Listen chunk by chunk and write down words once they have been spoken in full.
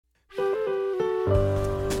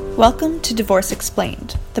Welcome to Divorce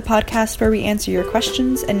Explained, the podcast where we answer your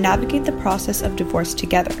questions and navigate the process of divorce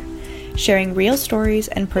together. Sharing real stories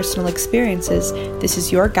and personal experiences, this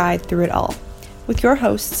is your guide through it all. With your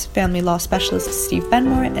hosts, family law specialist Steve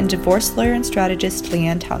Benmore and divorce lawyer and strategist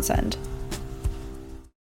Leanne Townsend.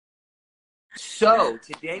 So,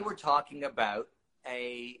 today we're talking about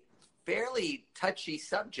a fairly touchy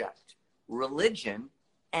subject, religion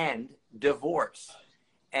and divorce.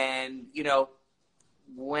 And,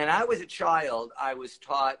 when I was a child, I was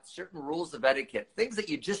taught certain rules of etiquette, things that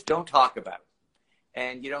you just don't talk about.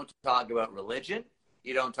 And you don't talk about religion.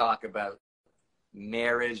 You don't talk about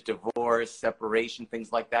marriage, divorce, separation,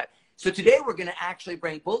 things like that. So today we're going to actually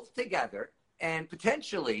bring both together and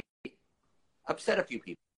potentially upset a few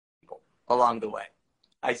people along the way.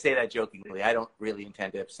 I say that jokingly. I don't really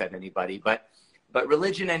intend to upset anybody, but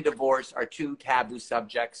religion and divorce are two taboo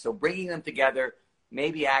subjects. So bringing them together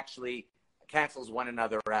maybe actually cancels one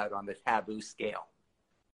another out on the taboo scale.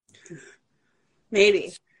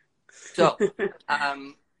 Maybe. So,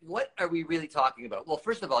 what are we really talking about? Well,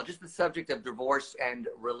 first of all, just the subject of divorce and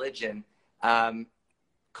religion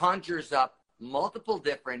conjures up multiple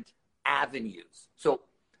different avenues. So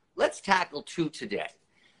let's tackle two today.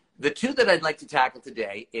 The two that I'd like to tackle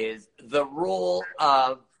today is the role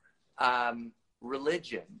of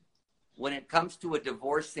religion when it comes to a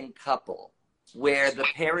divorcing couple where the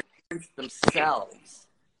parents themselves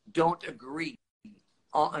don't agree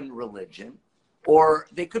on religion, or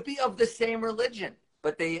they could be of the same religion,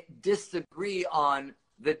 but they disagree on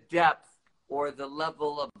the depth or the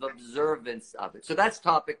level of observance of it. So that's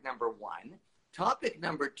topic number one. Topic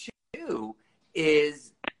number two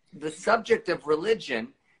is the subject of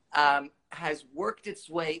religion has worked its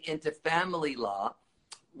way into family law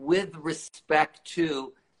with respect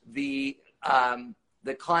to the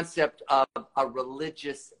concept of a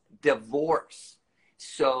religious divorce.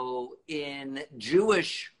 So in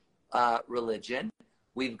Jewish religion,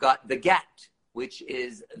 we've got the get, which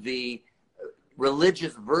is the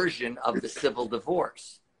religious version of the civil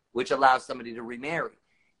divorce, which allows somebody to remarry.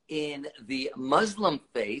 In the Muslim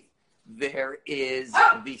faith, there is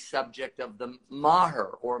the subject of the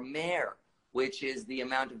mahr or mehr, which is the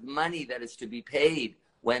amount of money that is to be paid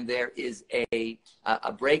when there is a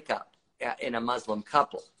breakup in a Muslim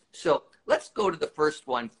couple. So let's go to the first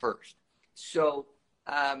one first. So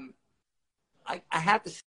I have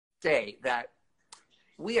to say that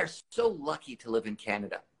we are so lucky to live in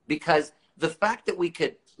Canada, because the fact that we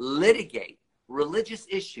could litigate religious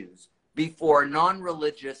issues before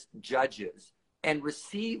non-religious judges and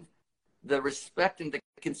receive the respect and the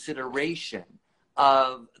consideration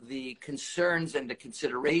of the concerns and the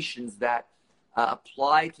considerations that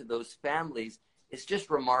apply to those families is just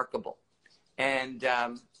remarkable. And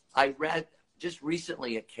I read just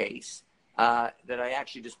recently a case that I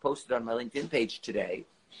actually just posted on my LinkedIn page today,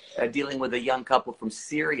 dealing with a young couple from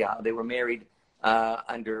Syria. They were married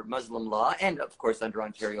under Muslim law and, of course, under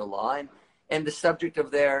Ontario law. And the subject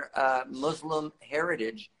of their Muslim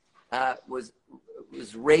heritage was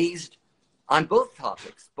raised on both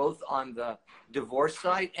topics, both on the divorce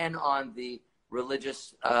side and on the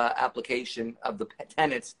religious application of the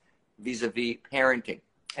tenets vis-a-vis parenting.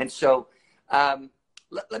 And so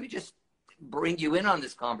let me just bring you in on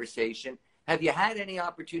this conversation. Have you had any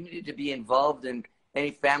opportunity to be involved in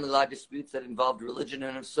any family law disputes that involved religion?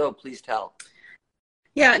 And if so, please tell.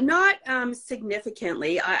 Yeah, not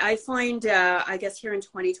significantly. I find, I guess here in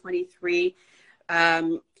 2023,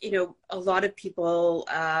 a lot of people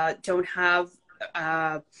don't have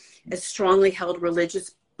as strongly held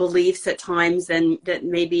religious beliefs at times than that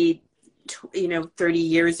maybe, 30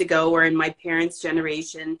 years ago or in my parents'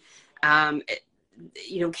 generation,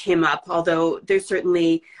 came up. Although there's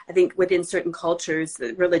certainly, I think within certain cultures,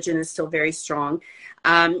 the religion is still very strong.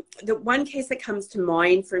 The one case that comes to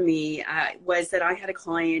mind for me was that I had a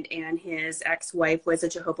client and his ex-wife was a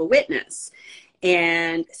Jehovah's Witness.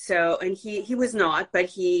 And he was not,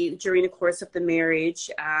 but during the course of the marriage,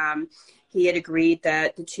 he had agreed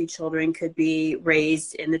that the two children could be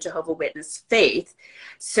raised in the Jehovah's Witness faith.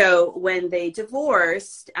 So when they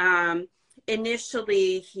divorced,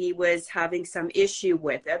 initially he was having some issue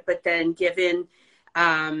with it, but then given,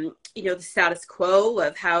 the status quo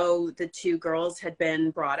of how the two girls had been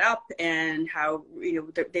brought up and how,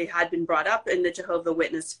 they had been brought up in the Jehovah's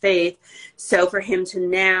Witness faith. So for him to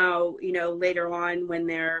now, later on when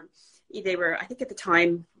they were, I think at the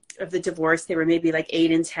time of the divorce, they were maybe like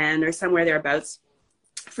 8 and 10 or somewhere thereabouts,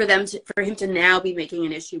 for him to now be making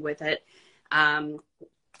an issue with it.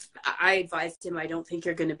 I advised him, I don't think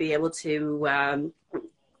you're going to be able to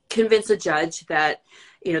convince a judge that,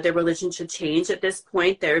 their religion should change at this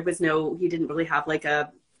point. He didn't really have like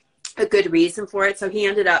a a good reason for it. So he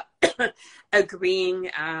ended up agreeing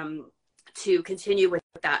to continue with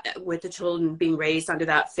that, with the children being raised under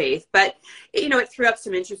that faith. But, you know, it threw up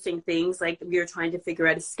some interesting things, like we were trying to figure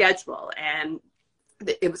out a schedule, and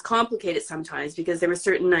it was complicated sometimes because there were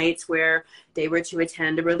certain nights where they were to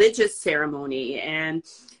attend a religious ceremony, and,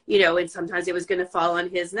 you know, and sometimes it was going to fall on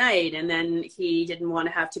his night, and then he didn't want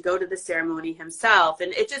to have to go to the ceremony himself.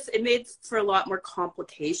 And it made for a lot more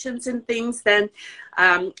complications and things than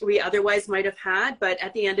we otherwise might have had. But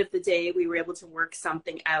at the end of the day, we were able to work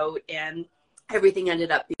something out, and everything ended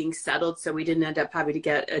up being settled. So we didn't end up having to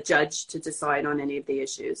get a judge to decide on any of the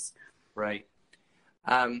issues. Right.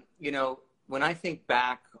 You know, when I think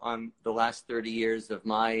back on the last 30 years of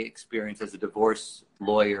my experience as a divorce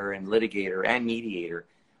lawyer and litigator and mediator,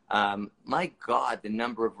 my God, the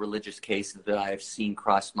number of religious cases that I have seen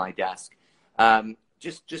cross my desk.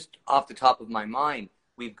 Just off the top of my mind,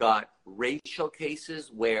 we've got racial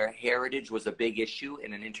cases where heritage was a big issue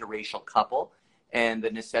in an interracial couple, and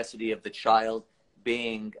the necessity of the child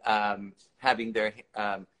being having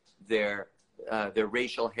their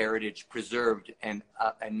racial heritage preserved and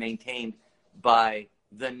maintained by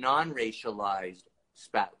the non-racialized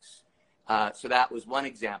spouse. So that was one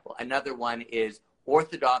example. Another one is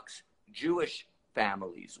Orthodox Jewish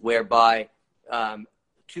families, whereby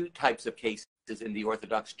two types of cases in the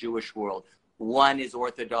Orthodox Jewish world. One is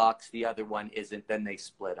Orthodox, the other one isn't, then they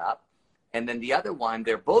split up. And then the other one,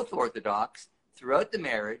 they're both Orthodox throughout the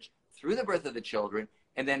marriage, through the birth of the children,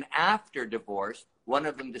 and then after divorce, one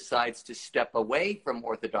of them decides to step away from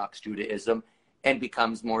Orthodox Judaism and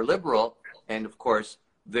becomes more liberal. And of course,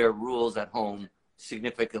 their rules at home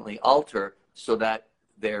significantly alter so that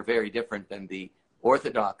they're very different than the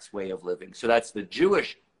Orthodox way of living. So that's the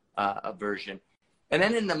Jewish version. And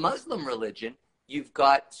then in the Muslim religion, you've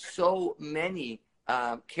got so many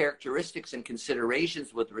characteristics and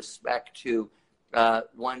considerations with respect to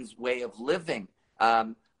one's way of living,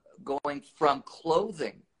 going from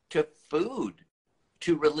clothing to food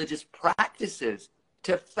to religious practices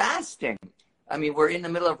to fasting. I mean, we're in the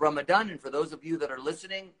middle of Ramadan, and for those of you that are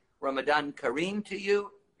listening, Ramadan Kareem to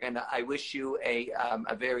you, and I wish you a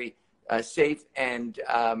very safe and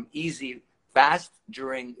easy fast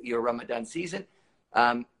during your Ramadan season.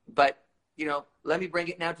 But, you know, let me bring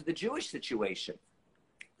it now to the Jewish situation.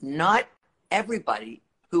 Not everybody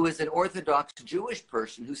who is an Orthodox Jewish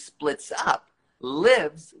person who splits up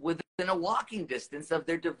lives within a walking distance of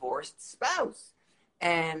their divorced spouse.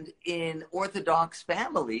 And in Orthodox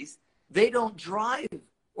families, they don't drive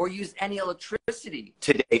or use any electricity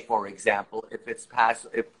today, for example, if it's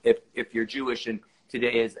if you're Jewish and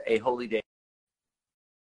today is a holy day,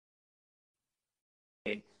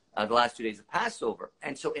 the last 2 days of Passover.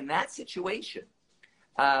 And so in that situation,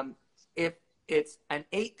 if it's an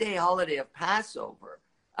 8-day holiday of Passover,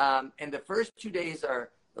 and the first 2 days are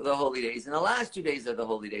the holy days and the last 2 days are the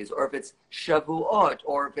holy days, or if it's Shavuot,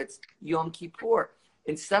 or if it's Yom Kippur,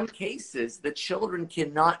 in some cases, the children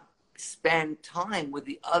cannot spend time with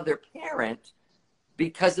the other parent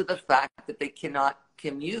because of the fact that they cannot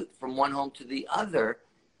commute from one home to the other,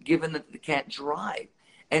 given that they can't drive.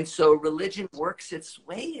 And so religion works its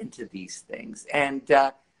way into these things. And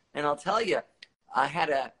I'll tell you, I had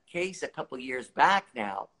a case a couple of years back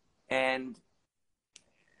now, and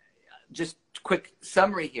just quick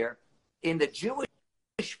summary here. In the Jewish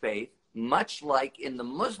faith, much like in the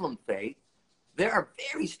Muslim faith, there are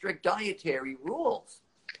very strict dietary rules.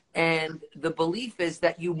 And the belief is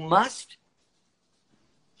that you must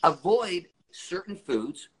avoid certain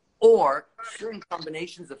foods or certain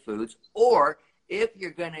combinations of foods, or if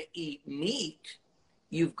you're going to eat meat,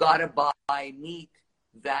 you've got to buy meat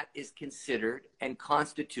that is considered and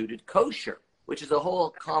constituted kosher, which is a whole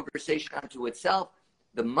conversation unto itself.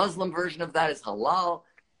 The Muslim version of that is halal.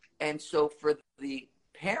 And so for the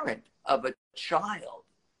parent of a child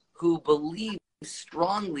who believes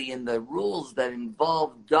strongly in the rules that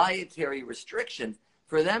involve dietary restrictions,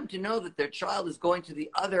 for them to know that their child is going to the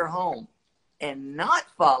other home and not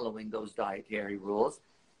following those dietary rules,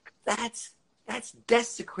 that's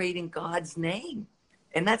desecrating God's name,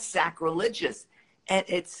 and that's sacrilegious. And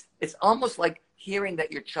it's almost like hearing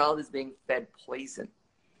that your child is being fed poison,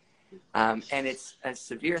 and it's a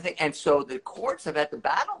severe thing. And so the courts have had to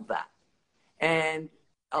battle that. And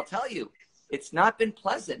I'll tell you, it's not been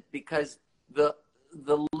pleasant, because the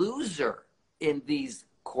loser in these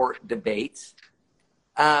court debates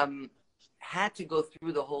had to go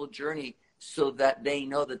through the whole journey so that they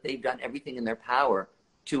know that they've done everything in their power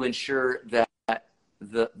to ensure that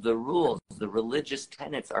the rules, the religious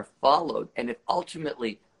tenets are followed. And if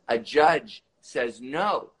ultimately a judge says,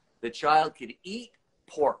 no, the child could eat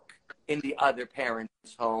pork in the other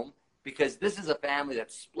parent's home, because this is a family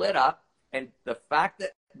that's split up, and the fact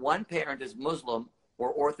that one parent is Muslim or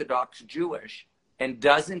Orthodox Jewish and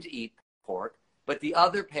doesn't eat pork, but the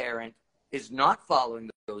other parent is not following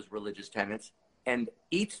those religious tenets and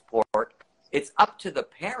eats pork, it's up to the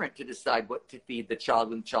parent to decide what to feed the child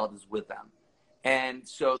when the child is with them. And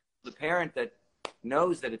so the parent that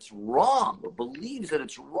knows that it's wrong or believes that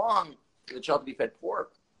it's wrong for the child to be fed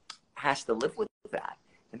pork has to live with that.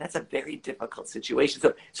 And that's a very difficult situation.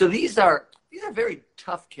 So these are very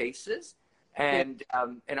tough cases. And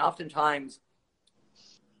oftentimes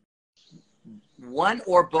one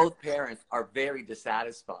or both parents are very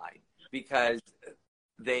dissatisfied because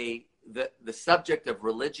the subject of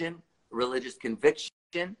religion, religious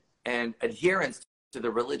conviction, and adherence to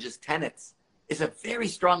the religious tenets is a very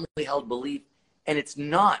strongly held belief, and it's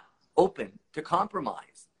not open to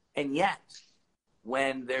compromise. And yet,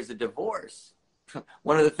 when there's a divorce,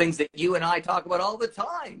 one of the things that you and I talk about all the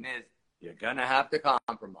time is you're going to have to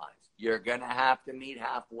compromise. You're going to have to meet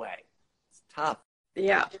halfway. It's tough.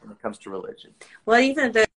 Yeah. When it comes to religion. Well,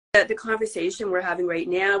 even the conversation we're having right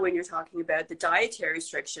now, when you're talking about the dietary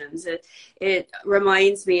restrictions, it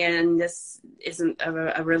reminds me, and this isn't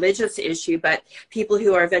a religious issue, but people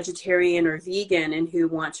who are vegetarian or vegan and who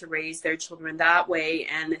want to raise their children that way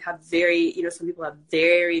and have some people have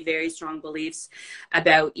very, very strong beliefs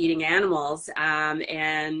about eating animals.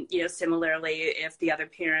 And, similarly, if the other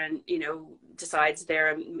parent, decides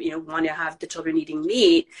they're, want to have the children eating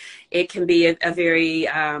meat, it can be a very,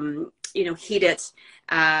 heated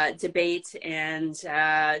debate and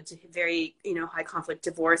very high conflict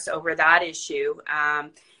divorce over that issue,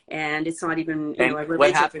 and it's not even a religious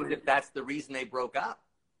what happens if that's the reason they broke up?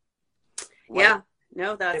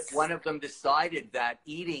 If one of them decided that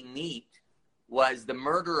eating meat was the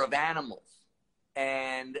murder of animals,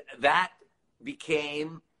 and that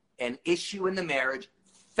became an issue in the marriage,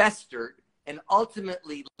 festered, and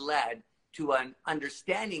ultimately led to an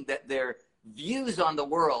understanding that their views on the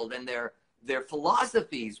world and their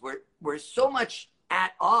philosophies were so much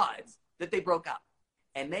at odds that they broke up.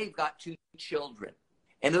 And they've got 2 children.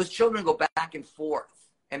 And those children go back and forth.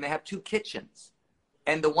 And they have 2 kitchens.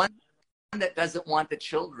 And the one that doesn't want the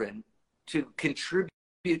children to contribute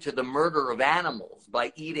to the murder of animals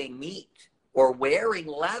by eating meat or wearing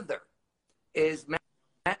leather is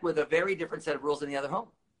met with a very different set of rules in the other home.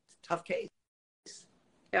 It's a tough case.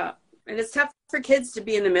 Yeah. And it's tough for kids to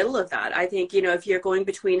be in the middle of that. I think, if you're going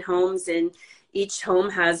between homes and each home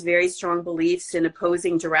has very strong beliefs in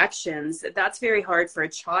opposing directions, that's very hard for a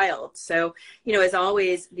child. So, as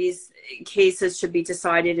always, these cases should be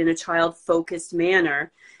decided in a child-focused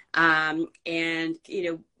manner. And,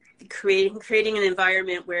 creating an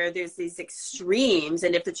environment where there's these extremes.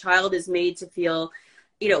 And if the child is made to feel,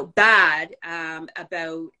 bad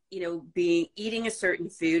about, eating a certain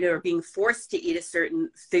food or being forced to eat a certain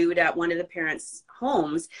food at one of the parents'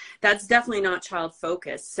 homes, that's definitely not child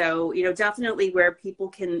focused. So, definitely where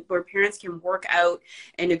parents can work out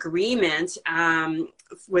an agreement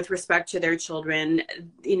with respect to their children,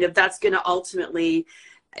 that's going to ultimately,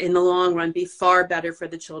 in the long run, be far better for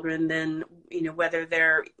the children than, whether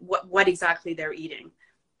what exactly they're eating.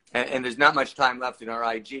 And there's not much time left in our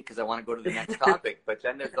IG because I want to go to the next topic. But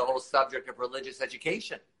then there's the whole subject of religious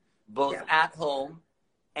education, both at home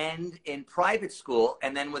and in private school.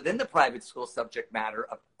 And then within the private school subject matter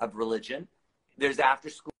of religion, there's after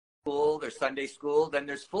school, there's Sunday school, then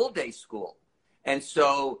there's full day school. And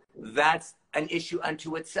so that's an issue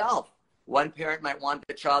unto itself. One parent might want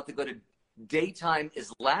the child to go to daytime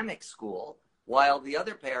Islamic school, while the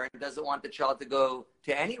other parent doesn't want the child to go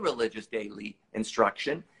to any religious daily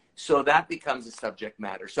instruction. So that becomes a subject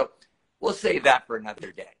matter. So we'll save that for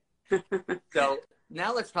another day. So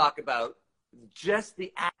now let's talk about just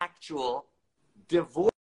the actual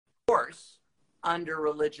divorce under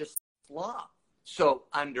religious law. So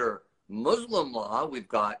under Muslim law, we've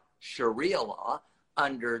got Sharia law.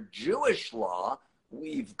 Under Jewish law,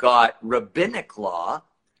 we've got rabbinic law,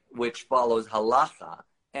 which follows halacha.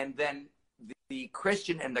 And then the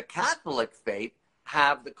Christian and the Catholic faith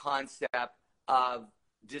have the concept of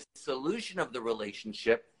dissolution of the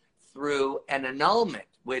relationship through an annulment,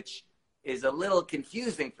 which is a little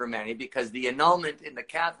confusing for many because the annulment in the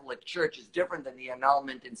Catholic Church is different than the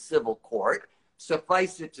annulment in civil court.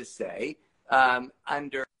 Suffice it to say,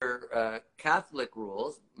 under Catholic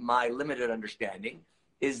rules, my limited understanding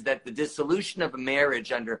is that the dissolution of a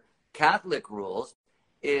marriage under Catholic rules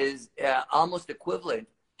is almost equivalent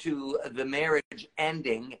to the marriage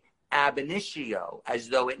ending ab initio, as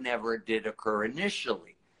though it never did occur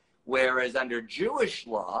initially. Whereas under Jewish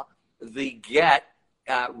law, the get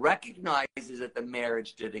recognizes that the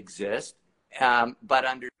marriage did exist But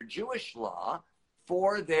under Jewish law,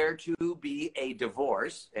 for there to be a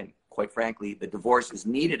divorce, and quite frankly, the divorce is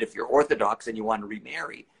needed if you're Orthodox and you want to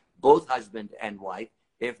remarry, both husband and wife,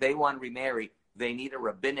 if they want to remarry, they need a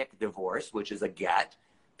rabbinic divorce, which is a get.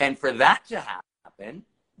 And for that to happen,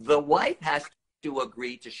 the wife has to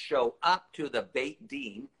agree to show up to the Beit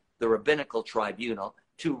Din, the rabbinical tribunal,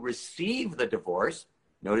 to receive the divorce.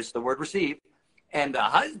 Notice the word receive. And the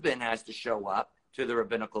husband has to show up to the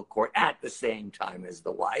rabbinical court at the same time as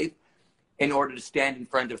the wife in order to stand in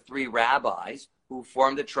front of 3 rabbis who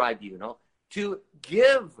form the tribunal to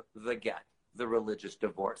give the get, the religious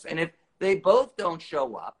divorce. And if they both don't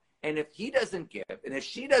show up, and if he doesn't give, and if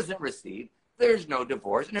she doesn't receive, there's no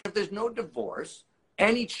divorce. And if there's no divorce,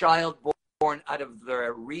 any child born out of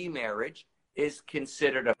their remarriage is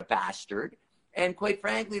considered a bastard. And quite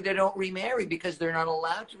frankly, they don't remarry because they're not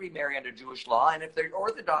allowed to remarry under Jewish law. And if they're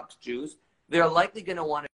Orthodox Jews, they're likely going to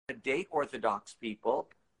want to date Orthodox people.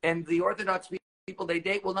 And the Orthodox people they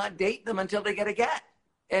date will not date them until they get a get.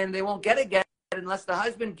 And they won't get a get unless the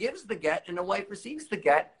husband gives the get and the wife receives the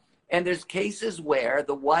get. And there's cases where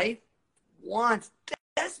the wife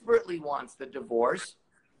desperately wants the divorce,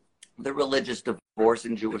 the religious divorce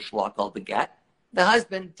in Jewish law called the get. The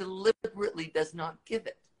husband deliberately does not give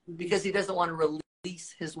it because he doesn't want to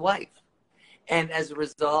release his wife. And as a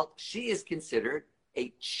result, she is considered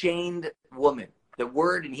a chained woman. The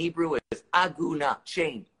word in Hebrew is aguna,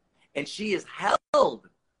 chained. And she is held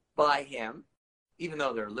by him, even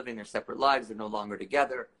though they're living their separate lives, they're no longer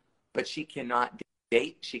together, but she cannot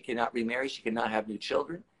date, she cannot remarry, she cannot have new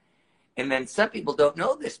children. And then some people don't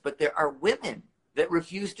know this, but there are women that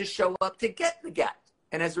refuse to show up to get the get.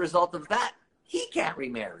 And as a result of that, he can't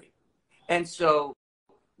remarry. And so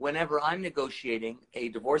whenever I'm negotiating a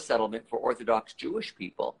divorce settlement for Orthodox Jewish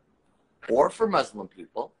people or for Muslim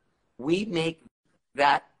people, we make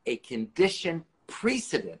that a condition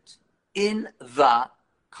precedent in the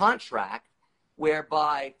contract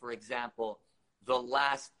whereby, for example, the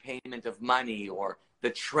last payment of money or the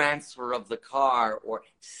transfer of the car or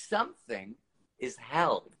something is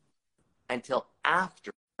held until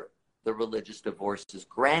after the religious divorce is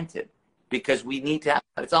granted, because we need to have,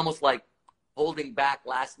 it's almost like holding back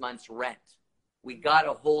last month's rent. We got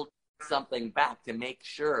to hold something back to make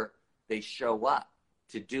sure they show up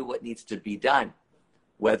to do what needs to be done,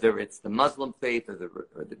 whether it's the Muslim faith or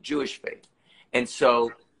the Jewish faith. And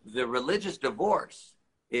so the religious divorce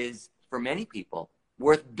is, for many people,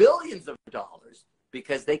 worth billions of dollars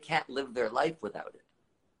because they can't live their life without it.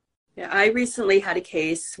 Yeah, I recently had a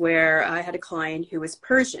case where I had a client who was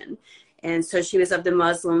Persian, and so she was of the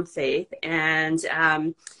Muslim faith, and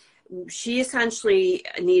she essentially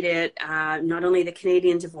needed not only the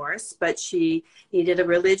Canadian divorce, but she needed a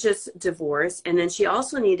religious divorce, and then she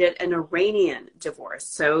also needed an Iranian divorce.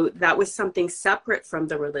 So that was something separate from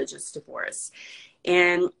the religious divorce.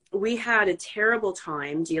 And we had a terrible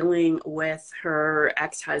time dealing with her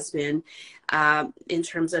ex-husband in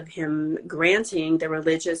terms of him granting the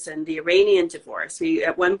religious and the Iranian divorce.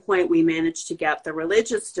 At one point, we managed to get the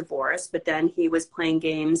religious divorce, but then he was playing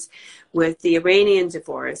games with the Iranian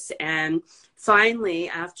divorce. And finally,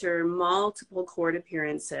 after multiple court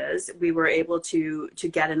appearances, we were able to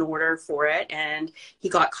get an order for it, and he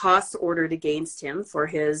got costs ordered against him for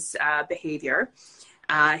his behavior.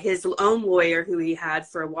 His own lawyer, who he had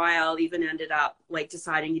for a while, even ended up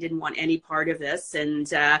deciding he didn't want any part of this, and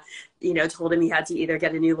told him he had to either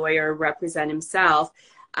get a new lawyer or represent himself.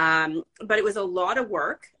 But it was a lot of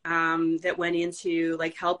work that went into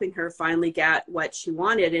helping her finally get what she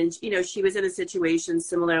wanted. And she was in a situation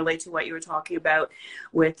similarly to what you were talking about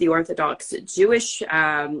with the Orthodox Jewish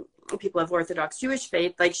people of Orthodox Jewish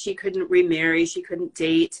faith. She couldn't remarry, she couldn't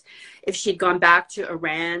date. If she'd gone back to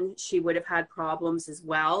Iran, she would have had problems as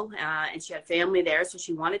well, and she had family there, so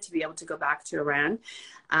she wanted to be able to go back to Iran.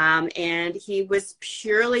 And he was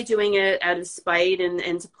purely doing it out of spite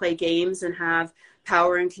and to play games and have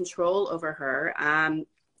power and control over her.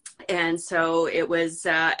 And so it was,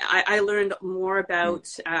 I learned more about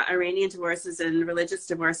Iranian divorces and religious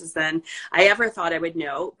divorces than I ever thought I would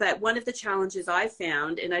know. But one of the challenges I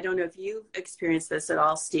found, and I don't know if you've experienced this at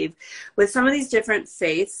all, Steve, with some of these different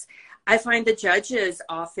faiths, I find the judges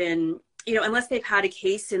often, unless they've had a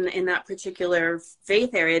case in that particular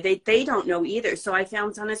faith area, they don't know either. So I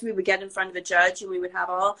found sometimes we would get in front of a judge and we would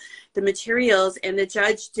have all the materials, and the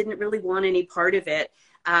judge didn't really want any part of it.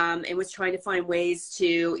 and was trying to find ways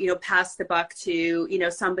to, pass the buck to,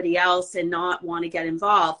 somebody else and not want to get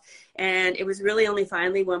involved. And it was really only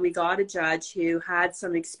finally when we got a judge who had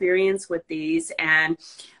some experience with these and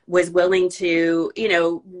was willing to,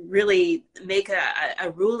 really make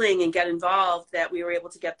a ruling and get involved that we were able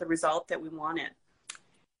to get the result that we wanted.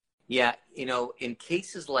 Yeah, in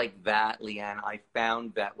cases like that, Leanne, I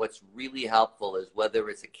found that what's really helpful is whether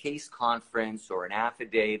it's a case conference or an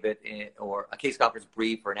affidavit or a case conference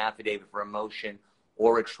brief or an affidavit for a motion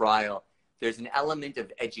or a trial, there's an element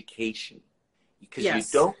of education because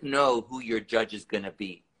Yes. you don't know who your judge is going to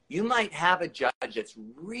be. You might have a judge that's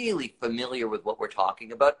really familiar with what we're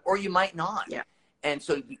talking about, or you might not. Yeah. And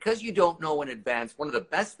so because you don't know in advance, one of the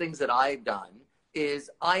best things that I've done is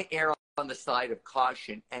I err on the side of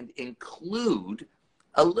caution and include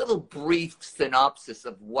a little brief synopsis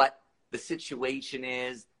of what the situation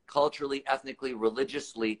is culturally, ethnically,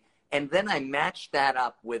 religiously, and then I match that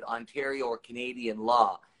up with Ontario or Canadian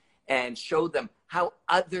law and show them how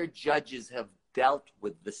other judges have dealt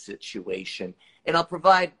with the situation. And I'll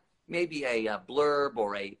provide maybe a blurb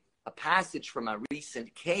or a passage from a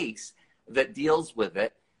recent case that deals with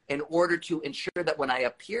it in order to ensure that when I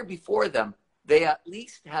appear before them, they at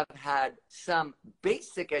least have had some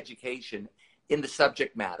basic education in the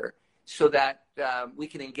subject matter so that we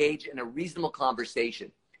can engage in a reasonable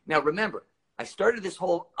conversation. Now, remember, I started this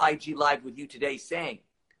whole IG Live with you today saying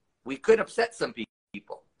we could upset some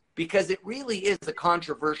people because it really is a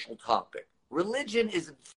controversial topic. Religion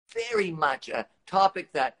is very much a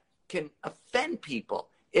topic that can offend people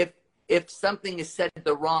if something is said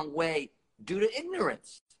the wrong way due to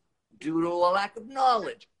ignorance, due to a lack of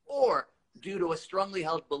knowledge, or due to a strongly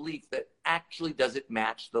held belief that actually doesn't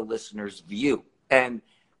match the listener's view. And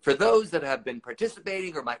for those that have been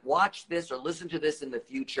participating or might watch this or listen to this in the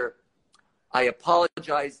future, I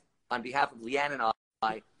apologize on behalf of Leanne and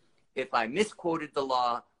I if I misquoted the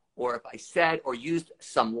law or if I said or used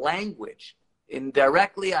some language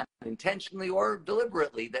indirectly, unintentionally, or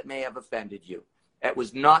deliberately that may have offended you. That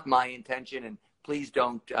was not my intention, and please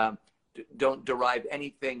don't derive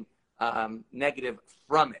anything negative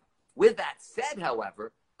from it. With that said,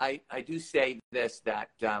 however, I do say this, that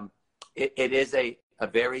it is a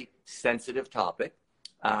very sensitive topic,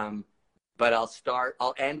 but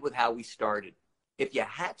I'll end with how we started. If you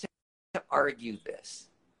had to argue this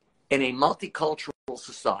in a multicultural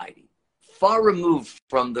society, far removed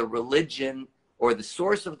from the religion or the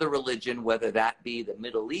source of the religion, whether that be the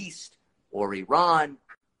Middle East or Iran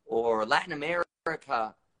or Latin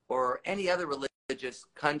America or any other religious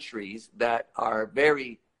countries that are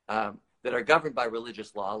that are governed by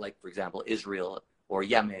religious law, like, for example, Israel or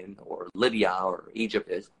Yemen or Libya or Egypt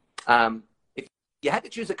is. If you had to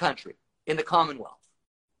choose a country in the Commonwealth,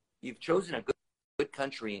 you've chosen a good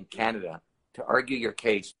country in Canada to argue your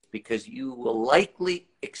case because you will likely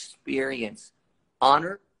experience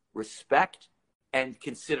honor, respect, and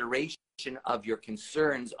consideration of your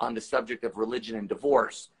concerns on the subject of religion and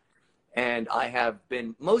divorce. And I have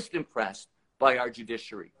been most impressed by our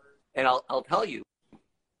judiciary. And I'll tell you,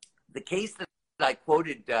 the case that I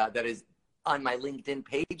quoted that is on my LinkedIn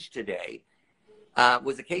page today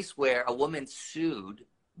was a case where a woman sued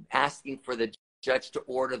asking for the judge to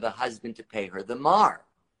order the husband to pay her the mahr.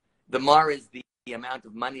 The mahr is the amount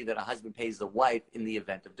of money that a husband pays the wife in the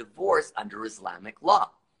event of divorce under Islamic law.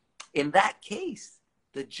 In that case,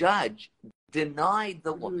 the judge denied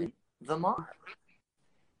the woman the mahr.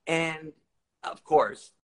 And, of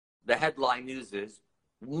course, the headline news is,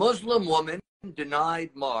 Muslim woman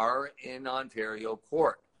denied mahr in Ontario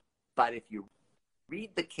court. But if you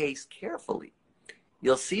read the case carefully,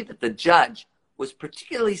 you'll see that the judge was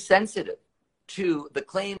particularly sensitive to the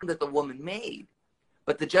claim that the woman made.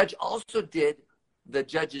 But the judge also did the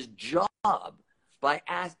judge's job by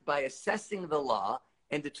assessing the law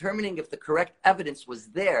and determining if the correct evidence was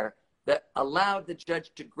there that allowed the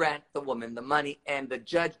judge to grant the woman the money. And the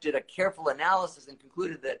judge did a careful analysis and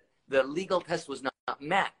concluded that the legal test was not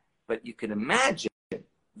met. But you can imagine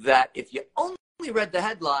that if you only read the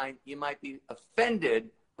headline, you might be offended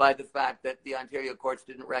by the fact that the Ontario courts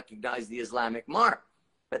didn't recognize the Islamic mahr.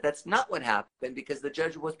 But that's not what happened, because the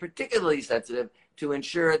judge was particularly sensitive to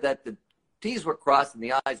ensure that the T's were crossed and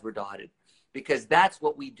the I's were dotted, because that's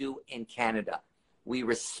what we do in Canada. We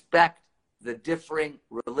respect the differing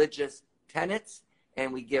religious tenets,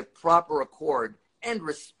 and we give proper accord and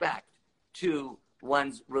respect to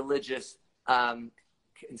one's religious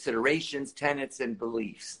considerations, tenets, and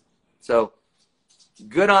beliefs. So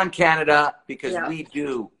good on Canada, because we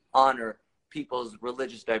do honor people's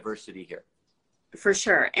religious diversity here. For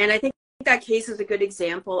sure. And I think that case is a good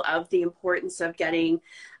example of the importance of getting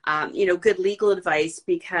good legal advice,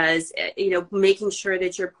 because, making sure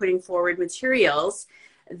that you're putting forward materials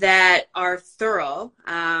that are thorough,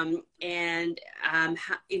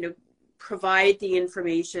 provide the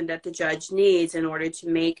information that the judge needs in order to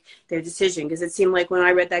make their decision. Because it seemed like when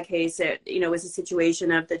I read that case, it was a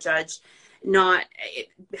situation of the judge not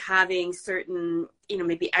having certain,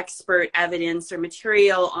 maybe expert evidence or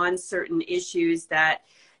material on certain issues that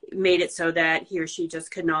made it so that he or she just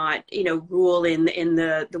could not, rule in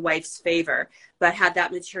the wife's favor. But had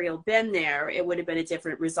that material been there, it would have been a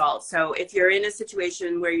different result. So if you're in a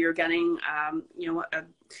situation where you're getting, a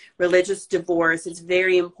religious divorce, it's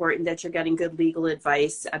very important that you're getting good legal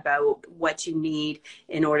advice about what you need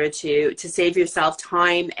in order to save yourself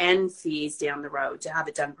time and fees down the road to have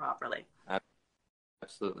it done properly.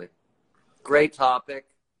 Absolutely. Great topic.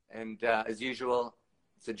 And as usual,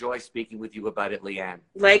 it's a joy speaking with you about it, Leanne.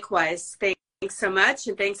 Likewise. Thanks so much.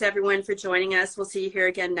 And thanks, everyone, for joining us. We'll see you here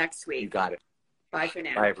again next week. You got it. Bye for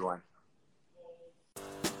now. Bye, everyone.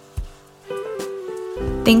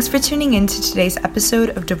 Thanks for tuning in to today's episode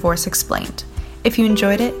of Divorce Explained. If you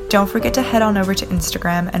enjoyed it, don't forget to head on over to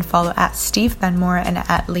Instagram and follow at Steve Benmore and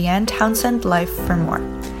at Leanne Townsend Life for more.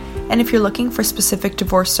 And if you're looking for specific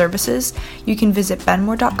divorce services, you can visit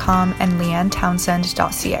benmore.com and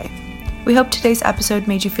leannetownsend.ca. We hope today's episode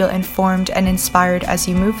made you feel informed and inspired as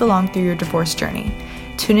you move along through your divorce journey.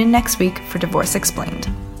 Tune in next week for Divorce Explained.